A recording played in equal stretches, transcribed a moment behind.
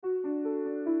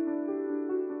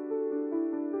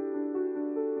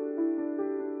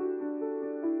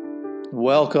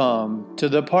Welcome to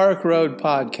the Park Road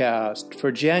Podcast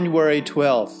for January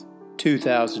 12th,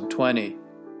 2020.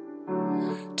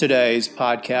 Today's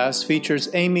podcast features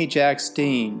Amy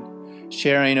Jackstein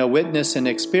sharing a witness and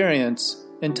experience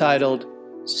entitled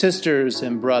Sisters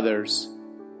and Brothers,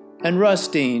 and Russ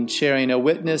Dean sharing a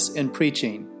witness and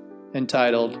preaching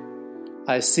entitled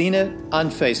I Seen It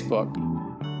on Facebook.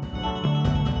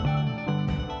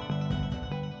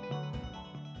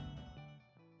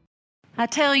 I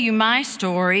tell you my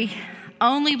story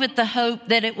only with the hope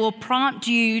that it will prompt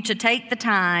you to take the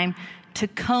time to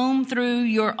comb through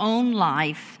your own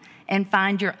life and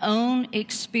find your own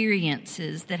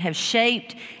experiences that have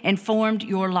shaped and formed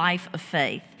your life of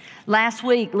faith. Last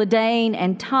week, LaDane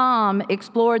and Tom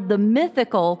explored the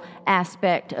mythical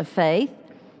aspect of faith.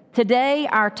 Today,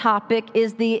 our topic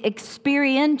is the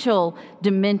experiential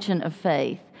dimension of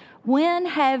faith. When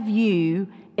have you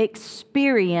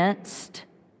experienced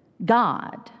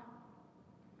God?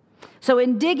 So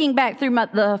in digging back through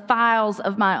the files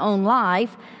of my own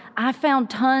life, I found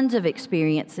tons of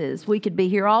experiences. We could be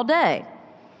here all day.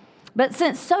 But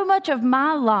since so much of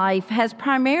my life has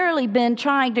primarily been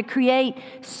trying to create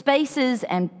spaces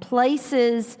and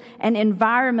places and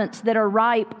environments that are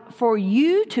ripe for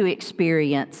you to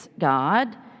experience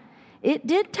God, it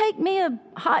did take me a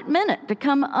hot minute to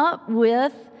come up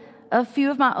with a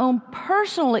few of my own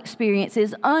personal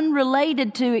experiences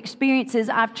unrelated to experiences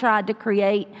I've tried to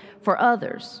create for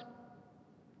others.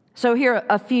 So here are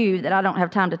a few that I don't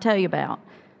have time to tell you about.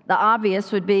 The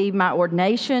obvious would be my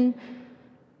ordination.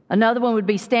 Another one would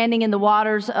be standing in the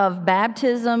waters of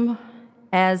baptism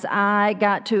as I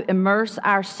got to immerse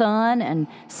our son and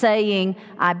saying,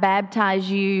 I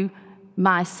baptize you,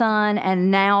 my son,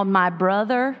 and now my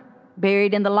brother,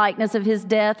 buried in the likeness of his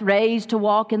death, raised to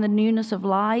walk in the newness of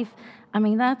life. I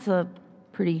mean, that's a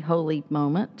pretty holy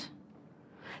moment.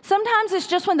 Sometimes it's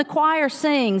just when the choir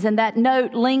sings and that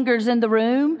note lingers in the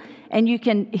room and you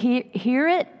can hear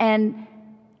it and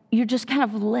you're just kind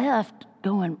of left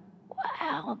going,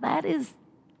 wow, that is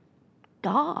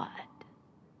God.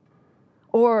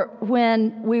 Or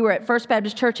when we were at First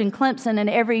Baptist Church in Clemson, and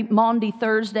every Maundy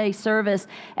Thursday service,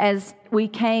 as we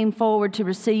came forward to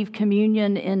receive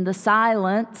communion in the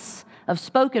silence of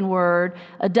spoken word,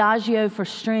 Adagio for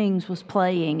Strings was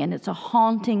playing, and it's a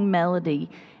haunting melody.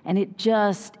 And it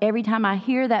just, every time I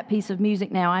hear that piece of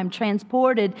music now, I'm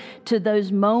transported to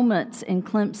those moments in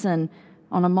Clemson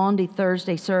on a Maundy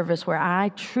Thursday service where I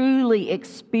truly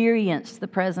experienced the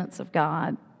presence of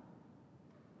God.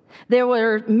 There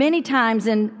were many times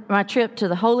in my trip to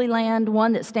the Holy Land,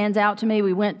 one that stands out to me.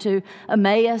 We went to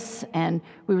Emmaus, and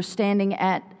we were standing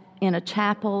in a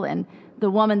chapel, and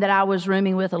the woman that I was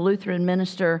rooming with, a Lutheran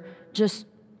minister, just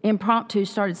impromptu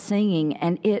started singing,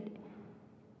 and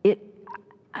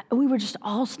we were just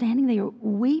all standing there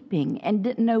weeping and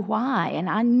didn't know why. And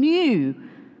I knew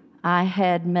I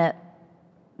had met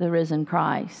the risen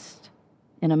Christ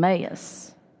in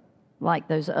Emmaus, like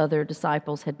those other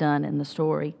disciples had done in the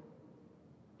story.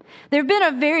 There have been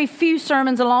a very few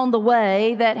sermons along the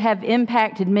way that have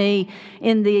impacted me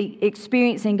in the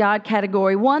experiencing God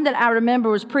category. One that I remember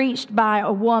was preached by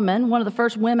a woman, one of the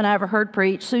first women I ever heard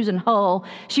preach, Susan Hull.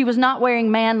 She was not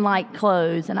wearing man-like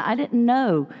clothes, and I didn't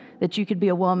know that you could be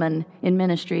a woman in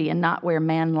ministry and not wear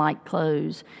man-like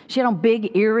clothes. She had on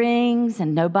big earrings,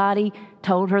 and nobody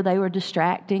told her they were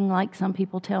distracting like some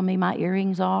people tell me my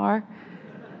earrings are,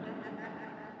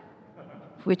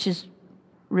 which is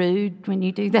rude when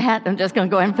you do that. I'm just going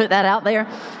to go ahead and put that out there.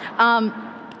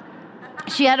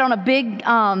 She had on a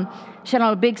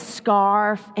big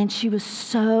scarf, and she was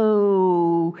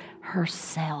so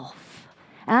herself.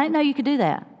 And I didn't know you could do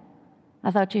that.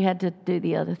 I thought you had to do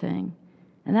the other thing.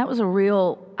 And that was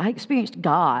I experienced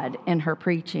God in her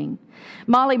preaching.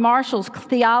 Molly Marshall's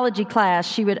theology class,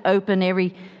 she would open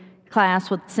every class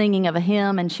with singing of a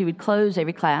hymn, and she would close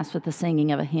every class with the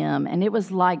singing of a hymn. And it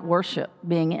was like worship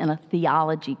being in a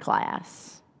theology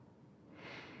class.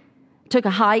 Took a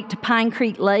hike to Pine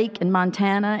Creek Lake in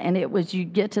Montana, and it was, you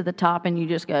get to the top and you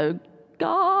just go,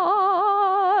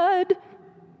 God.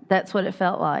 That's what it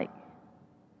felt like.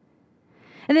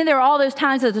 And then there were all those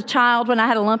times as a child when I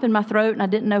had a lump in my throat and I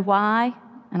didn't know why.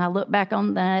 And I look back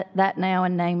on that now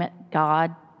and name it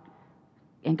God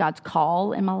and God's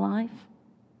call in my life.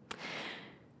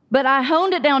 But I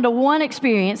honed it down to one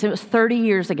experience. It was 30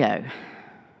 years ago.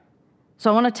 So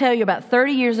I want to tell you about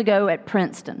 30 years ago at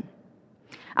Princeton.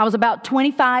 I was about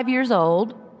 25 years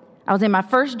old. I was in my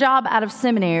first job out of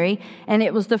seminary, and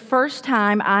it was the first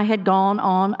time I had gone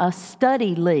on a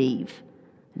study leave.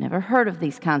 Never heard of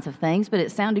these kinds of things, but it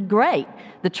sounded great.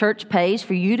 The church pays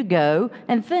for you to go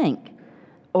and think.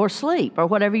 or sleep or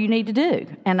whatever you need to do.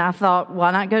 And I thought,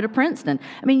 why not go to Princeton?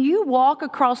 I mean, you walk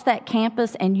across that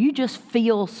campus and you just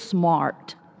feel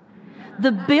smart.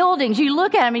 The buildings, you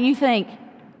look at them and you think,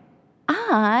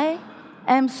 I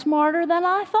am smarter than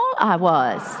I thought I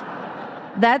was.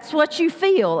 That's what you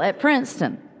feel at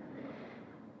Princeton.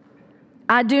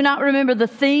 I do not remember the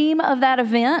theme of that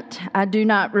event. I do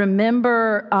not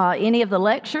remember any of the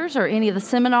lectures or any of the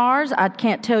seminars. I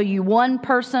can't tell you one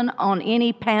person on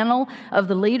any panel of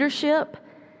the leadership.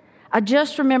 I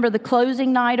just remember the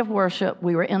closing night of worship.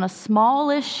 We were in a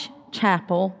smallish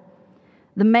chapel.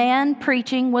 The man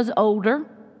preaching was older.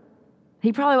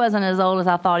 He probably wasn't as old as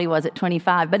I thought he was at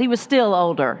 25, but he was still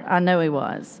older. I know he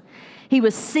was. He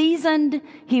was seasoned,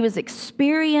 he was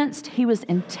experienced, he was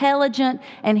intelligent,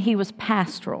 and he was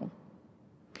pastoral.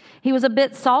 He was a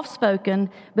bit soft-spoken,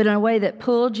 but in a way that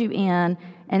pulled you in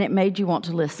and it made you want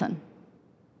to listen.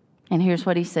 And here's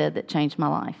what he said that changed my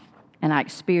life, and I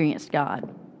experienced God.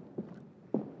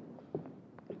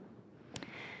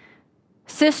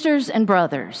 Sisters and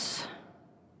brothers.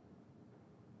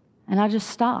 And I just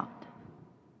stopped.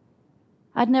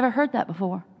 I'd never heard that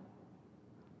before.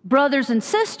 Brothers and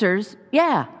sisters,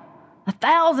 yeah,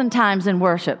 1,000 times in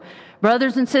worship.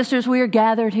 Brothers and sisters, we are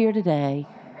gathered here today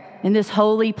in this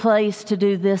holy place to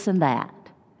do this and that.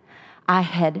 I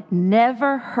had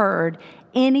never heard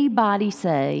anybody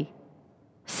say,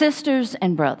 sisters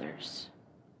and brothers.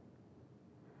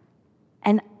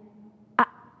 And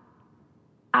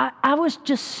I was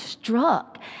just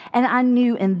struck. And I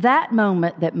knew in that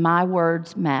moment that my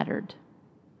words mattered.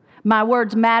 My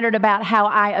words mattered about how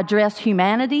I address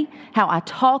humanity, how I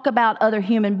talk about other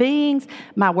human beings.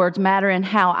 My words matter in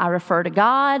how I refer to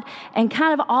God, and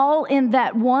kind of all in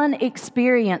that one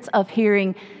experience of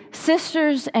hearing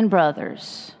sisters and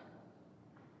brothers.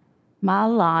 My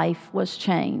life was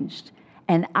changed,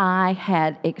 and I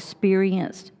had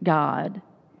experienced God.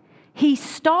 He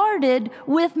started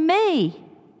with me.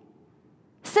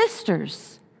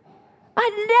 Sisters.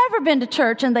 I'd never been to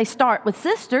church, and they start with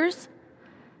sisters.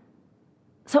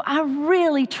 So I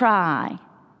really try,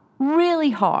 really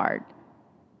hard,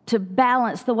 to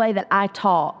balance the way that I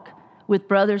talk with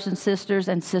brothers and sisters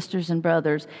and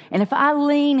brothers. And if I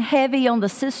lean heavy on the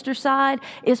sister side,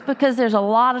 it's because there's a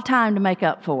lot of time to make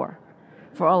up for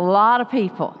a lot of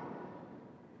people.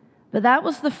 But that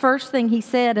was the first thing he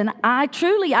said, and I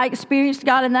experienced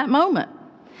God in that moment.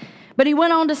 But he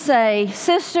went on to say,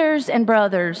 sisters and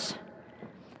brothers,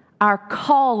 our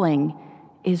calling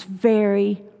is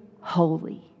very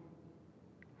holy.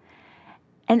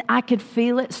 And I could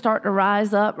feel it start to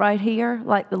rise up right here,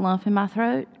 like the lump in my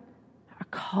throat. Our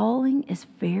calling is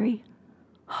very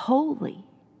holy.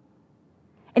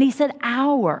 And he said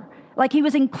our, like he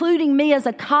was including me as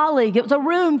a colleague. It was a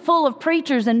room full of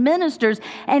preachers and ministers.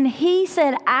 And he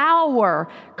said our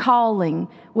calling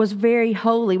was very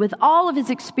holy. With all of his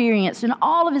experience and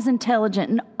all of his intelligence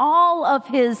and all of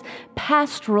his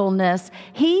pastoralness,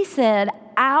 he said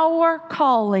our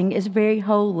calling is very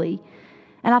holy.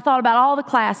 And I thought about all the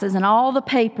classes and all the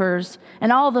papers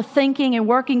and all the thinking and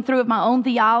working through of my own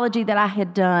theology that I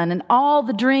had done and all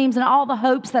the dreams and all the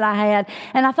hopes that I had.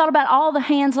 And I thought about all the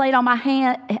hands laid on my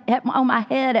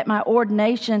head at my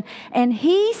ordination. And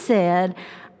he said,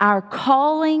 our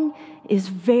calling is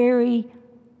very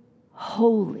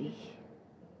holy.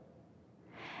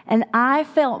 And I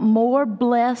felt more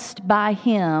blessed by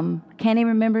him, can't even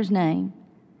remember his name,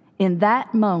 in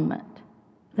that moment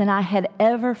than I had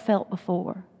ever felt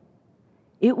before.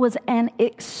 It was an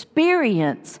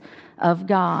experience of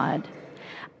God.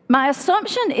 My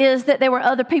assumption is that there were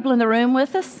other people in the room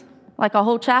with us, like a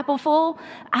whole chapel full.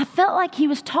 I felt like he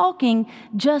was talking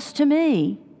just to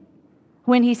me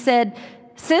when he said,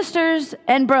 sisters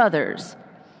and brothers,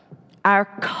 our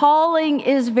calling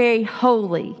is very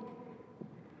holy.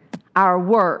 Our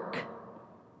work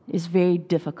is very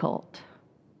difficult.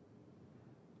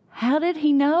 How did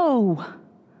he know?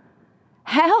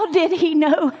 How did he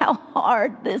know how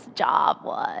hard this job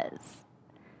was?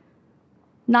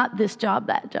 Not this job,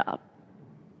 that job.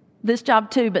 This job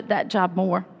too, but that job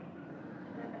more.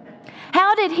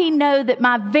 How did he know that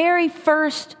my very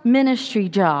first ministry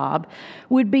job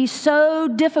would be so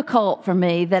difficult for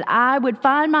me that I would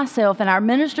find myself in our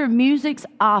minister of music's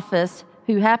office,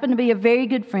 who happened to be a very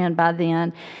good friend by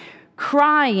then,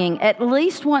 crying at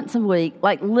least once a week,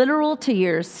 like literal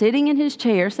tears, sitting in his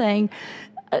chair saying,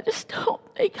 I just don't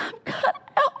think I'm cut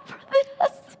out for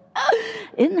this.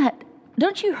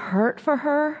 Don't you hurt for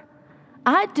her?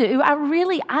 I do.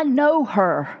 I know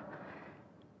her.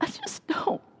 I just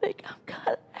don't think I'm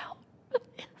cut out for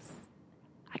this.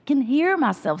 I can hear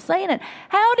myself saying it.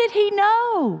 How did he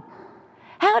know?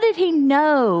 How did he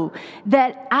know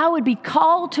that I would be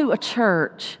called to a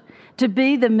church to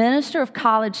be the minister of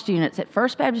college students at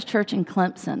First Baptist Church in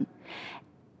Clemson?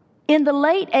 In the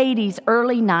late 80s,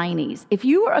 early 90s, if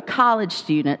you were a college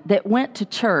student that went to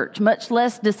church, much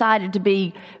less decided to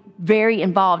be very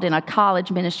involved in a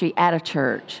college ministry at a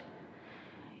church,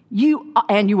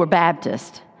 and you were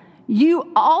Baptist,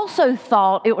 you also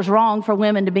thought it was wrong for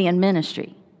women to be in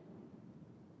ministry.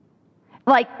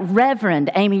 Like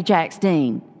Reverend Amy Jacks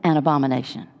Dean, an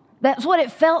abomination. That's what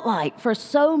it felt like for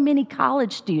so many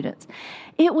college students.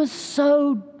 It was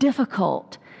so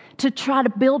difficult to try to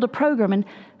build a program. And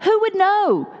who would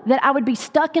know that I would be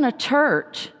stuck in a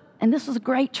church? And this was a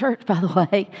great church, by the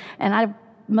way, and I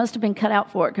must have been cut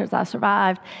out for it because I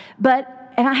survived.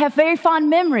 And I have very fond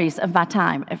memories of my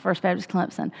time at First Baptist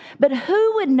Clemson. But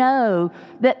who would know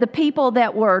that the people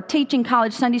that were teaching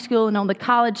college Sunday school and on the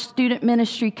college student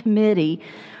ministry committee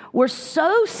were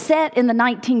so set in the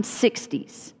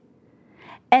 1960s?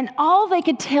 And all they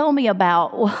could tell me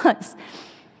about was,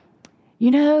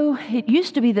 it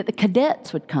used to be that the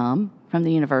cadets would come from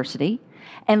the university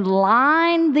and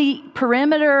line the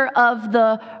perimeter of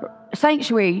the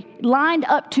sanctuary, lined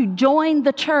up to join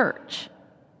the church.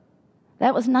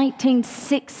 That was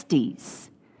 1960s.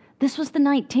 This was the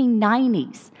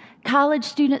 1990s. College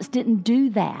students didn't do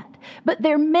that. But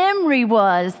their memory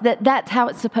was that that's how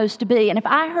it's supposed to be. And if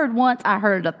I heard once, I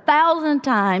heard 1,000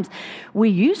 times, we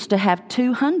used to have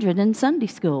 200 in Sunday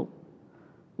school.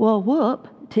 Well,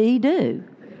 whoop-dee-doo.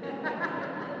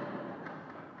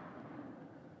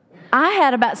 I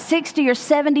had about 60 or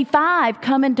 75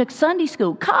 coming to Sunday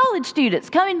school, college students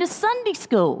coming to Sunday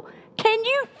school. Can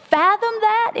you fathom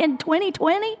that in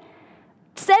 2020?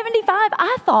 75,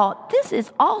 I thought, this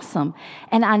is awesome.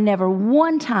 And I never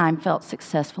one time felt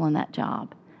successful in that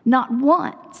job. Not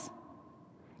once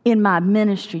in my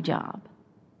ministry job.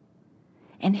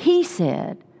 And he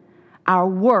said, our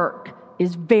work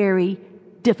is very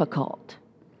difficult.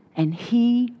 And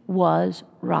he was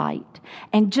right.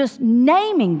 And just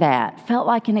naming that felt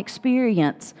like an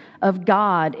experience of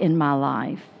God in my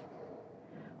life.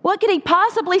 What could he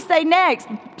possibly say next?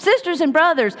 Sisters and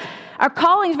brothers, our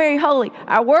calling is very holy.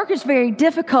 Our work is very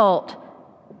difficult.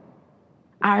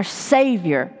 Our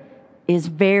Savior is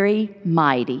very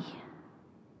mighty.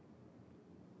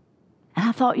 And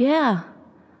I thought, yeah,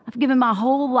 I've given my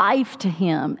whole life to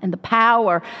him and the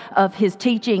power of his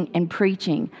teaching and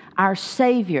preaching. Our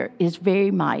Savior is very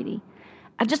mighty.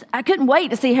 I couldn't wait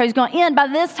to see how he's going to end. By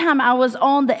this time, I was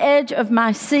on the edge of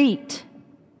my seat.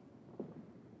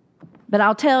 But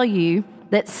I'll tell you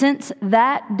that since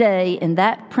that day in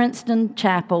that Princeton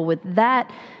chapel with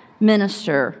that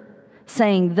minister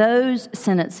saying those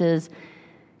sentences,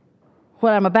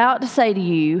 what I'm about to say to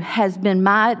you has been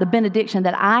the benediction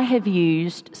that I have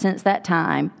used since that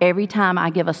time every time I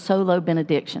give a solo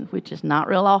benediction, which is not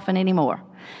real often anymore.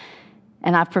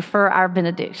 And I prefer our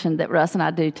benediction that Russ and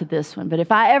I do to this one. But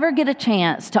if I ever get a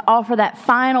chance to offer that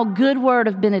final good word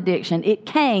of benediction, it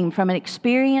came from an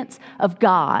experience of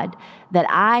God that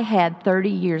I had 30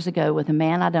 years ago with a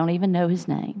man I don't even know his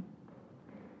name.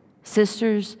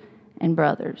 Sisters and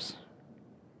brothers,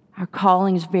 our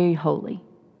calling is very holy.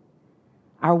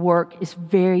 Our work is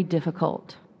very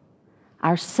difficult.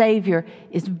 Our Savior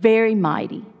is very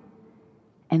mighty.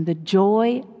 And the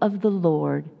joy of the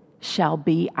Lord shall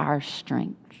be our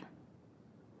strength.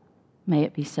 May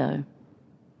it be so.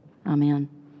 Amen.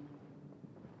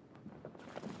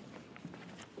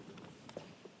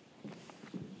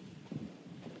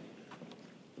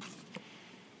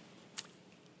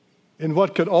 In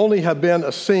what could only have been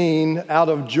a scene out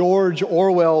of George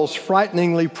Orwell's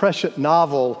frighteningly prescient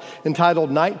novel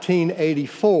entitled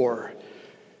 1984,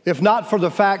 if not for the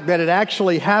fact that it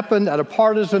actually happened at a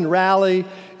partisan rally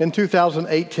in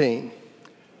 2018.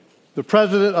 The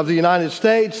President of the United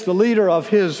States, the leader of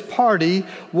his party,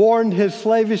 warned his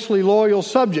slavishly loyal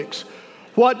subjects,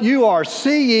 "What you are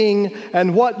seeing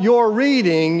and what you're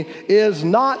reading is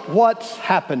not what's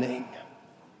happening."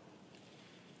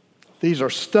 These are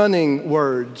stunning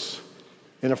words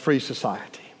in a free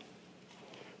society.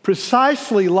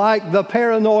 Precisely like the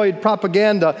paranoid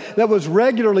propaganda that was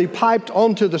regularly piped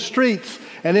onto the streets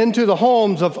and into the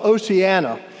homes of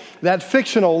Oceania, that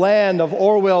fictional land of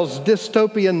Orwell's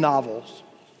dystopian novels.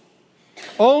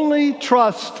 Only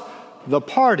trust the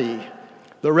party,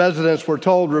 the residents were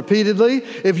told repeatedly.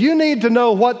 If you need to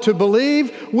know what to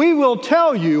believe, we will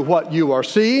tell you what you are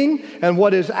seeing and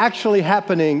what is actually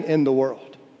happening in the world.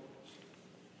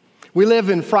 We live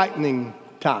in frightening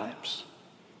times.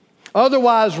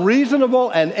 Otherwise, reasonable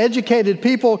and educated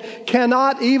people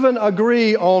cannot even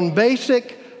agree on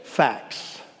basic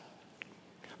facts.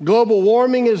 Global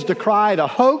warming is decried a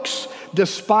hoax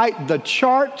despite the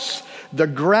charts, the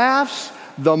graphs,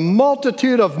 the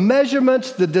multitude of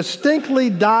measurements, the distinctly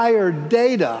dire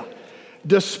data,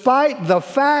 despite the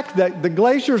fact that the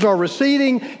glaciers are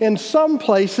receding in some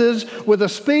places with a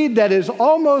speed that is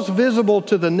almost visible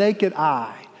to the naked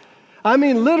eye. I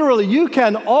mean, literally, you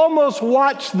can almost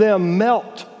watch them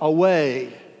melt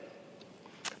away.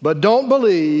 But don't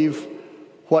believe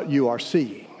what you are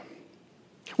seeing.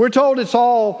 We're told it's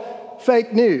all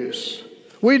fake news.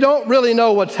 We don't really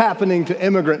know what's happening to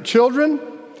immigrant children.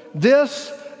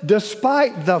 This,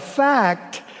 despite the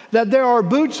fact that there are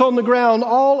boots on the ground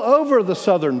all over the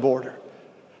southern border.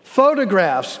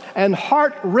 Photographs and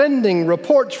heart-rending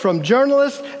reports from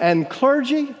journalists and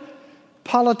clergy,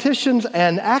 politicians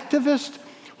and activists.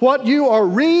 What you are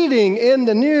reading in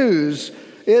the news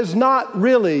is not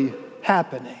really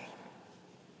happening.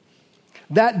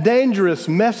 That dangerous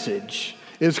message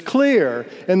is clear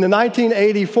in the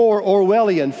 1984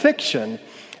 Orwellian fiction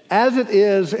as it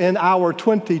is in our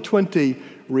 2020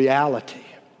 reality.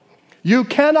 You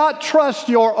cannot trust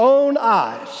your own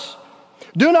eyes.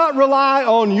 Do not rely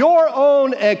on your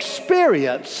own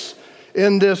experience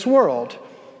in this world.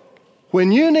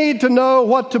 When you need to know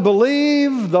what to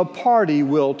believe, the party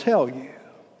will tell you.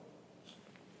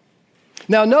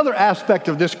 Now, another aspect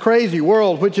of this crazy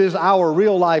world, which is our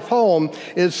real-life home,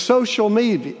 is social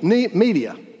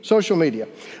media. Social media.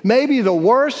 Maybe the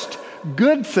worst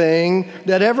good thing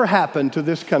that ever happened to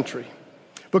this country.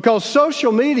 Because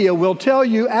social media will tell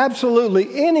you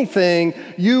absolutely anything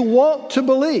you want to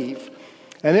believe.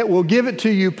 And it will give it to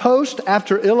you post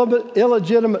after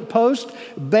illegitimate post,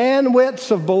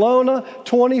 bandwidths of bologna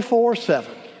 24/7.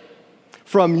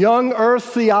 From young earth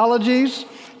theologies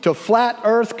to flat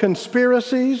earth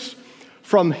conspiracies,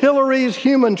 from Hillary's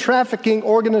human trafficking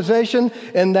organization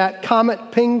in that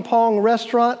Comet Ping Pong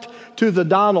restaurant to the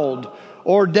Donald,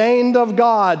 ordained of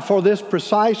God for this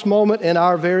precise moment in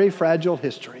our very fragile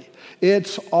history.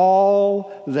 It's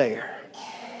all there.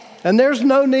 And there's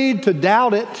no need to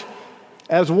doubt it.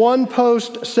 As one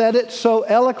post said it so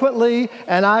eloquently,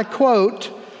 and I quote,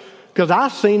 because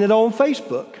I've seen it on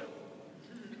Facebook.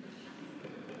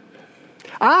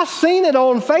 I've seen it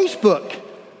on Facebook.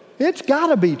 It's got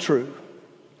to be true.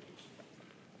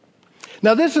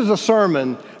 Now, this is a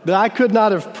sermon that I could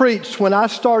not have preached when I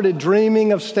started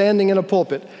dreaming of standing in a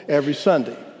pulpit every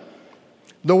Sunday.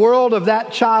 The world of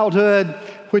that childhood,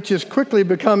 which is quickly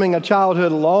becoming a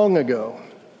childhood long ago,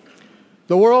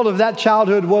 the world of that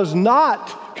childhood was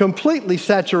not completely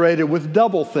saturated with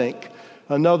doublethink,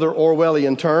 another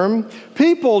Orwellian term.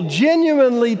 People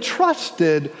genuinely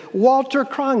trusted Walter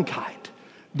Cronkite.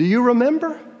 Do you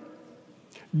remember?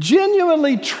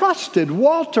 Genuinely trusted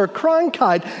Walter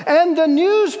Cronkite and the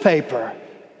newspaper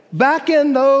back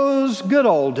in those good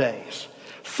old days.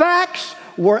 Facts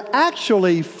were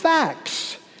actually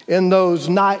facts in those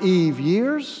naive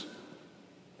years.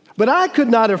 But I could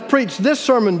not have preached this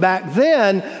sermon back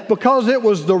then because it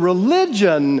was the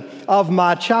religion of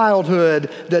my childhood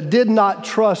that did not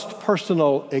trust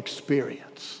personal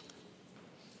experience.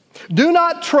 Do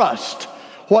not trust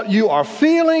what you are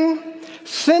feeling,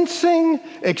 sensing,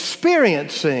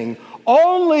 experiencing.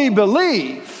 Only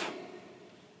believe.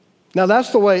 Now,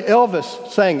 that's the way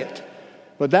Elvis sang it,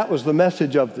 but that was the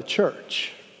message of the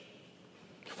church.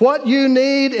 What you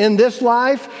need in this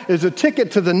life is a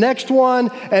ticket to the next one,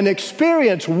 and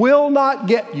experience will not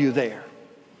get you there.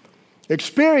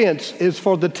 Experience is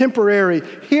for the temporary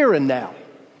here and now.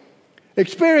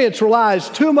 Experience relies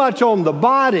too much on the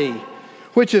body,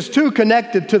 which is too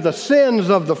connected to the sins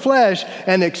of the flesh,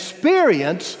 and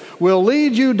experience will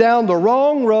lead you down the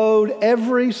wrong road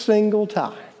every single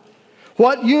time.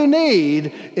 What you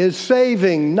need is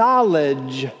saving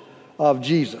knowledge of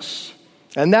Jesus.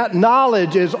 And that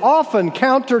knowledge is often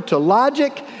counter to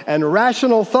logic and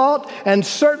rational thought, and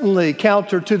certainly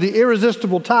counter to the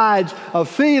irresistible tides of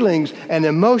feelings and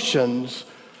emotions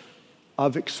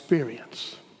of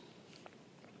experience.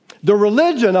 The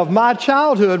religion of my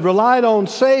childhood relied on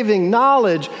saving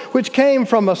knowledge, which came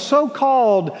from a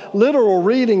so-called literal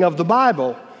reading of the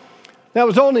Bible. That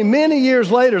was only many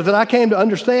years later that I came to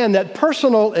understand that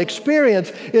personal experience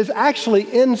is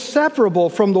actually inseparable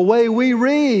from the way we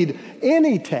read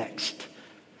any text.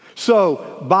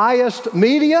 So, biased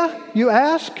media, you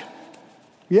ask?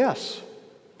 Yes,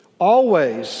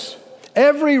 always.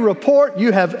 Every report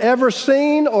you have ever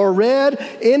seen or read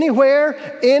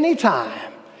anywhere, anytime,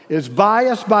 is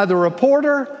biased by the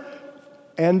reporter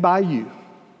and by you.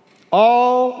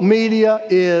 All media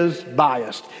is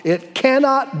biased. It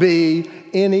cannot be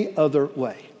any other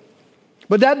way.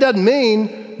 But that doesn't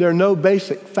mean there are no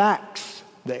basic facts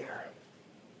there.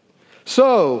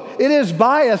 So it is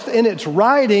biased in its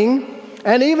writing,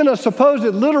 and even a supposed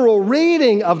literal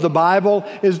reading of the Bible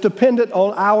is dependent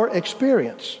on our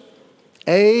experience.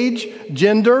 Age,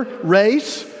 gender,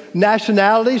 race,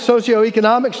 nationality,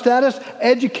 socioeconomic status,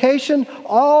 education,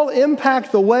 all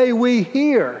impact the way we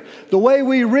hear, the way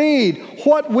we read,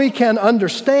 what we can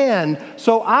understand.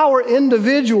 So our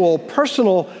individual,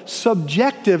 personal,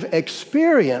 subjective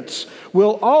experience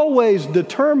will always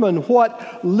determine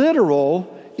what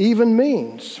literal even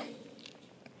means.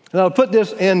 Now, to put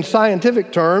this in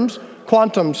scientific terms,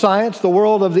 quantum science, the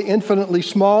world of the infinitely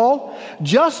small,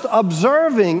 just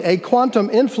observing a quantum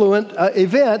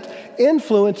event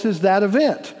influences that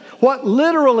event. What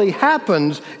literally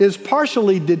happens is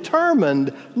partially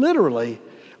determined, literally,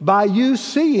 by you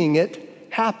seeing it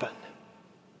happen.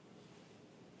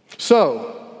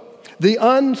 So, the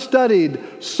unstudied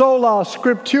sola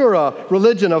scriptura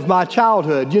religion of my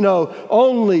childhood,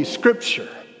 only Scripture.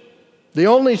 The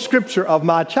only Scripture of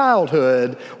my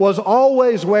childhood was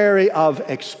always wary of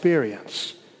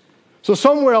experience. So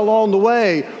somewhere along the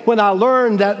way, when I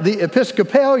learned that the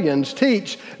Episcopalians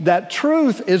teach that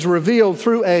truth is revealed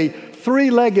through a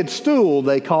three-legged stool,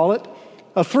 they call it,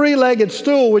 a three-legged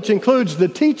stool which includes the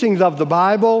teachings of the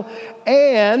Bible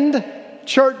and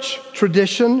church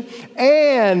tradition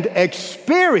and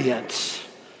experience,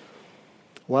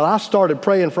 well, I started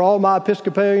praying for all my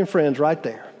Episcopalian friends right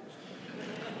there.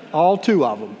 All two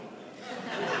of them.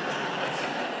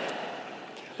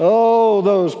 Oh,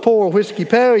 those poor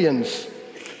Whiskeyparians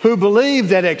who believed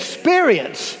that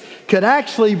experience could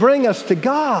actually bring us to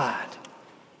God.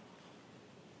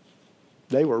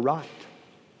 They were right.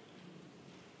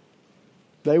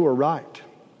 They were right.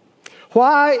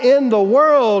 Why in the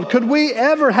world could we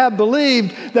ever have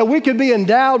believed that we could be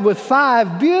endowed with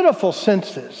 5 beautiful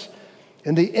senses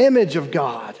in the image of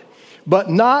God, but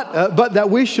that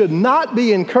we should not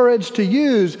be encouraged to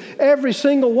use every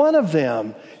single one of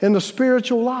them in the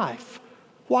spiritual life?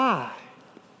 Why?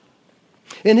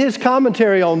 In his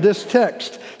commentary on this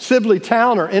text, Sibley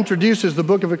Towner introduces the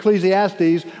book of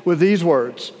Ecclesiastes with these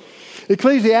words.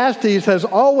 Ecclesiastes has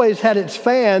always had its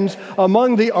fans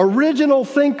among the original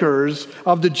thinkers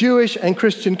of the Jewish and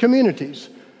Christian communities.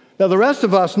 Now, the rest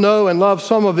of us know and love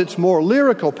some of its more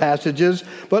lyrical passages,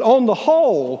 but on the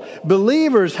whole,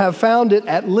 believers have found it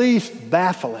at least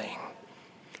baffling.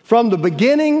 From the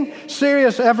beginning,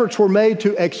 serious efforts were made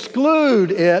to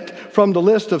exclude it from the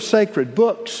list of sacred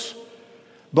books.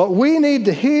 But we need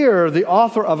to hear the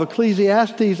author of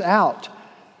Ecclesiastes out.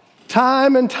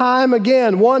 Time and time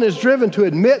again, one is driven to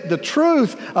admit the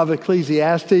truth of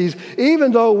Ecclesiastes,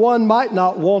 even though one might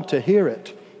not want to hear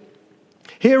it.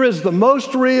 Here is the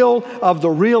most real of the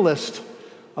realest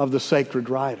of the sacred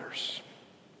writers.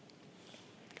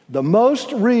 The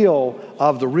most real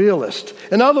of the realest.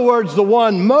 In other words, the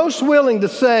one most willing to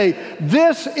say,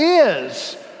 this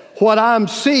is what I'm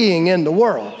seeing in the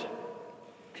world.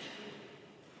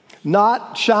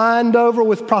 Not shined over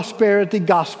with prosperity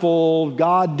gospel.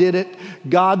 God did it.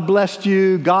 God blessed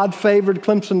you. God favored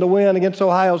Clemson to win against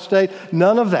Ohio State.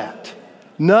 None of that.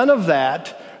 None of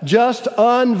that. Just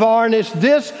unvarnished.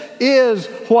 This is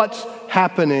what's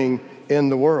happening in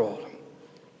the world.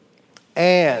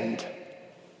 And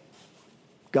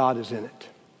God is in it.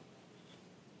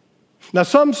 Now,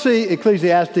 some see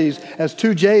Ecclesiastes as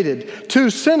too jaded,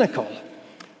 too cynical.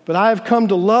 But I have come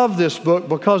to love this book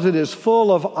because it is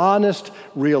full of honest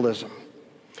realism.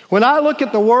 When I look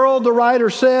at the world, the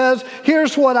writer says,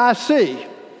 here's what I see.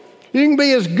 You can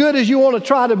be as good as you want to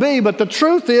try to be, but the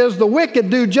truth is the wicked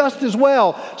do just as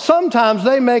well. Sometimes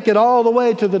they make it all the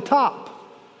way to the top.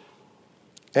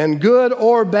 And good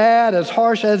or bad, as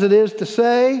harsh as it is to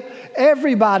say,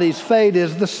 everybody's fate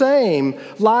is the same.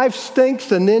 Life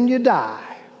stinks and then you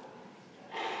die.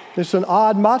 It's an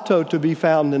odd motto to be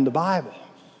found in the Bible,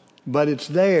 but it's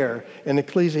there in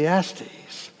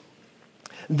Ecclesiastes.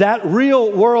 That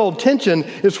real world tension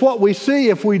is what we see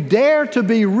if we dare to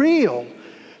be real,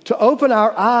 to open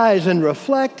our eyes and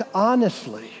reflect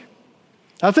honestly.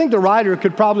 I think the writer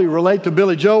could probably relate to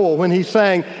Billy Joel when he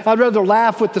sang, I'd rather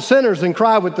laugh with the sinners than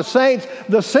cry with the saints.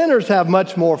 The sinners have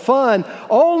much more fun.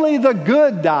 Only the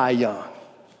good die young.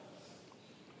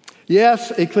 Yes,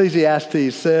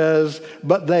 Ecclesiastes says,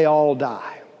 but they all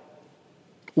die.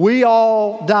 We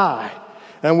all die,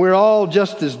 and we're all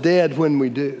just as dead when we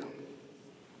do.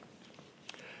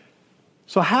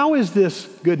 So how is this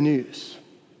good news?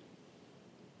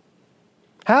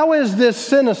 How is this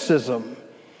cynicism,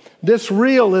 this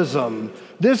realism,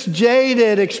 this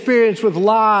jaded experience with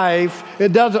life,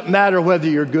 it doesn't matter whether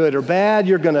you're good or bad,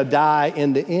 you're going to die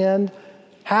in the end.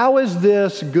 How is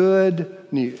this good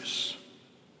news?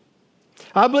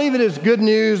 I believe it is good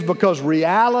news because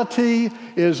reality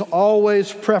is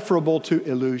always preferable to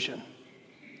illusion.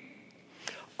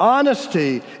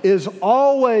 Honesty is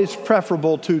always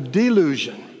preferable to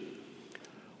delusion.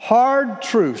 Hard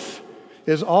truth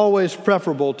is always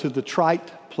preferable to the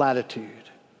trite platitude.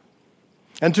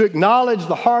 And to acknowledge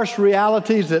the harsh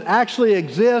realities that actually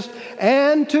exist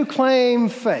and to claim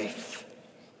faith,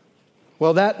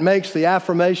 well, that makes the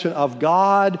affirmation of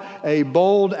God a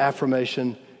bold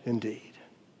affirmation indeed.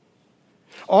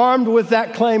 Armed with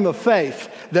that claim of faith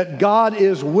that God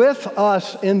is with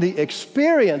us in the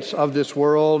experience of this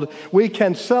world, we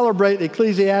can celebrate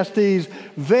Ecclesiastes'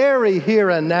 very here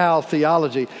and now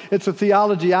theology. It's a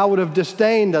theology I would have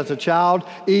disdained as a child.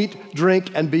 Eat,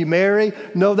 drink, and be merry.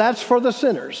 No, that's for the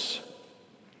sinners.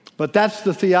 But that's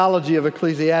the theology of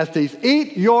Ecclesiastes.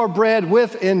 Eat your bread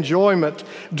with enjoyment.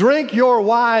 Drink your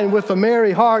wine with a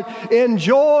merry heart.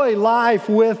 Enjoy life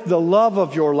with the love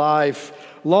of your life.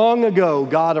 Long ago,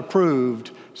 God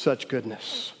approved such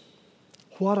goodness.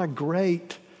 What a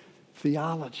great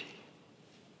theology.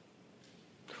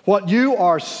 What you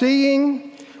are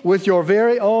seeing with your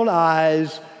very own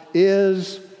eyes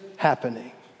is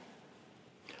happening.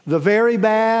 The very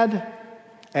bad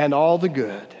and all the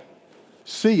good.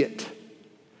 See it,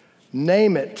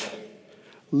 name it,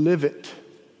 live it.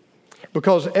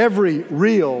 Because every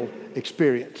real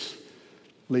experience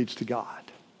leads to God.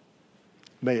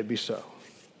 May it be so.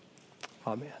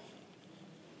 Amen.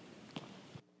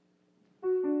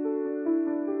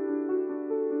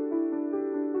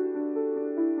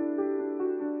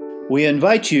 We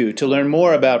invite you to learn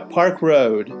more about Park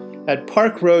Road at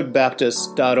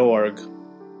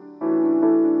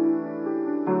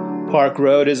parkroadbaptist.org. Park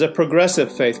Road is a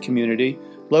progressive faith community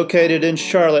located in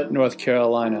Charlotte, North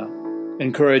Carolina,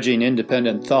 encouraging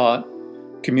independent thought,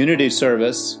 community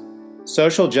service,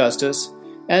 social justice,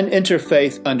 and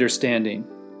interfaith understanding.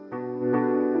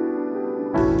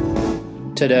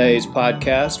 Today's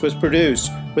podcast was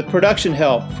produced with production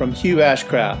help from Hugh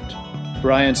Ashcraft,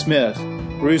 Brian Smith,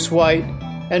 Bruce White,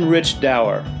 and Rich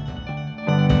Dower.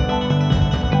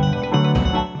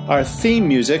 Our theme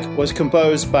music was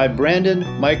composed by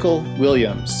Brandon Michael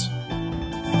Williams.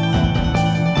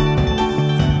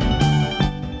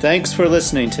 Thanks for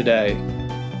listening today.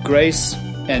 Grace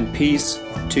and peace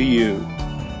to you.